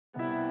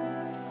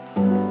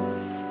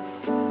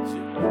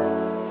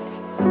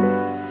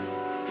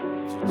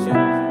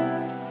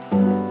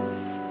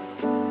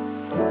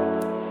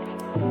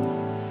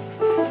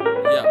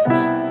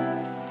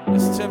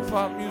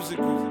hip-hop music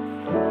group.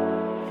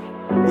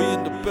 We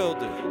in the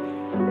building.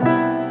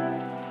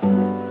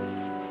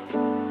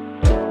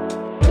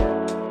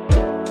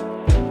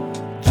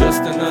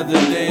 Just another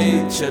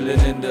day, chilling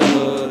in the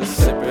hood,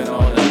 sipping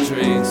on a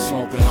drink,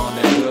 smoking on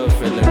that good,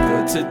 feeling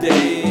good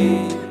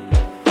today.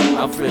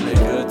 I'm feeling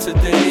good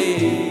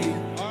today.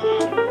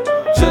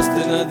 Just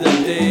another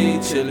day,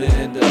 chilling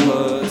in the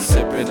hood,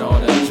 sipping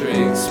on a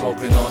drink,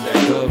 smoking on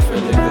that good,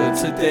 feeling good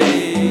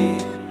today.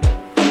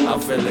 I'm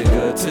feeling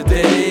good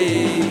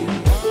today.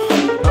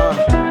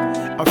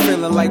 I'm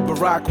feeling like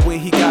Barack when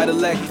he got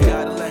elected.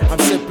 I'm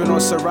sipping on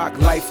Ciroc,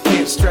 life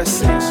can't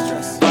stress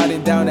it.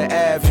 Riding down the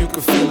Ave, you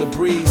can feel the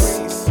breeze.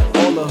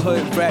 All the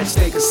hood rats,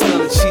 they can smell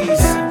the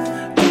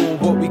cheese. Doing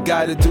what we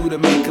gotta do to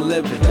make a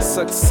living.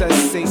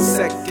 Success ain't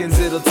seconds,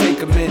 it'll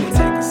take a minute.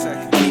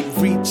 Keep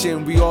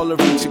reaching, we all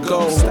reach a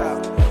goal.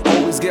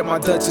 Always get my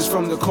Dutchess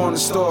from the corner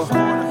store.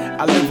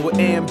 I live with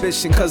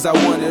ambition cause I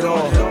want it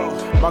all.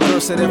 My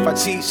girl said if I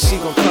cheat, she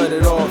gon' cut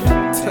it off.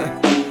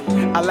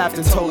 I laughed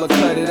and told her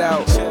cut it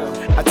out.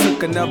 I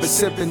took another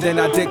sip and then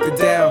I digged it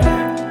down.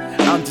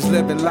 I'm just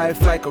living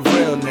life like a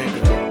real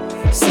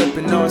nigga.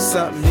 Sipping on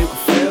something you can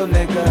feel,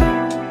 nigga.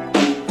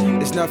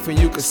 There's nothing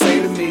you can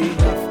say to me,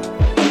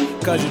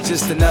 cause it's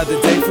just another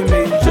day for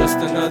me. Just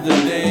another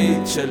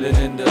day, chilling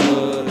in the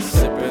hood,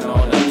 sipping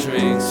on a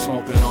drink,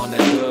 smoking on that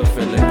good,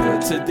 feeling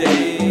good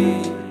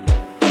today.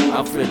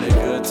 I'm feeling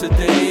good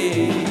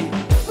today.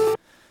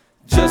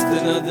 Just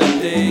another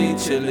day,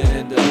 chilling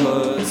in the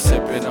hood,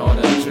 sipping on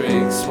a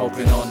drink,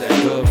 smoking on that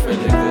good,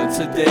 feeling good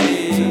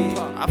today.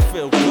 I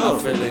feel good, I'm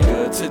feeling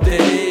good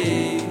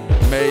today.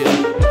 Mayor,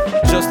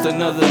 just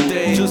another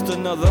day, it's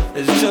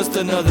just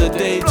another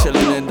day,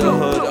 chilling in the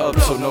hood, up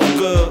to no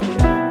good.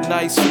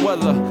 Nice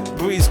weather,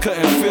 breeze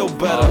couldn't feel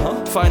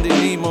better. Finding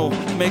Nemo,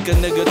 make a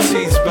nigga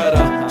tease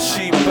better.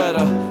 She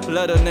better,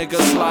 let a nigga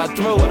slide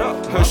through.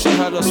 Heard she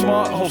had a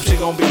smart, hope she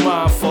gon' be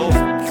mindful.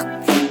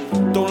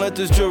 Don't let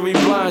this jury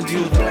blind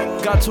you.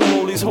 Got two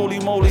rollies, holy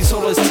moly,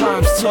 so it's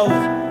times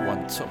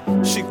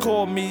two. She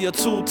called me a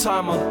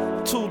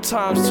two-timer. 2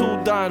 times,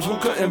 2 dimes, who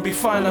couldn't be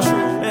finer?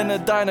 In a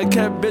diner,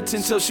 kept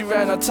bitching till she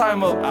ran her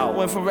time up.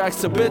 Went from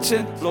racks to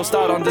bitching, lost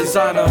out on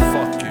designer.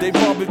 They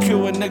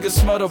barbecue and niggas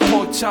smell the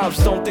pork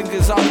chops. Don't think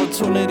it's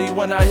opportunity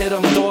when I hit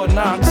them door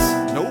knocks.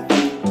 Nope.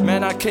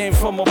 Man, I came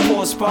from a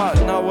poor spot.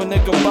 Now a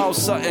nigga bout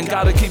something,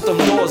 gotta keep them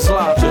doors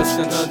locked. Just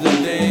another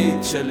day,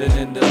 chilling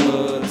in the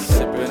hood,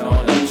 sipping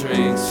on a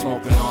drink,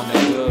 smoking on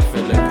that good,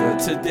 feeling good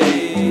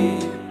today.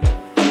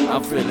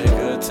 I'm feeling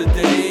good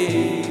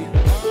today.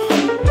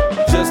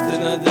 Just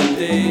another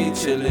day,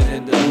 chilling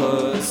in the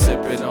hood,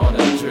 sipping on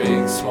a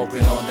drink,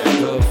 smoking on that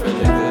good,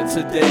 feeling good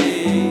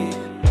today.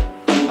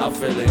 I'm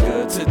feeling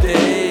good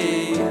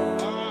today.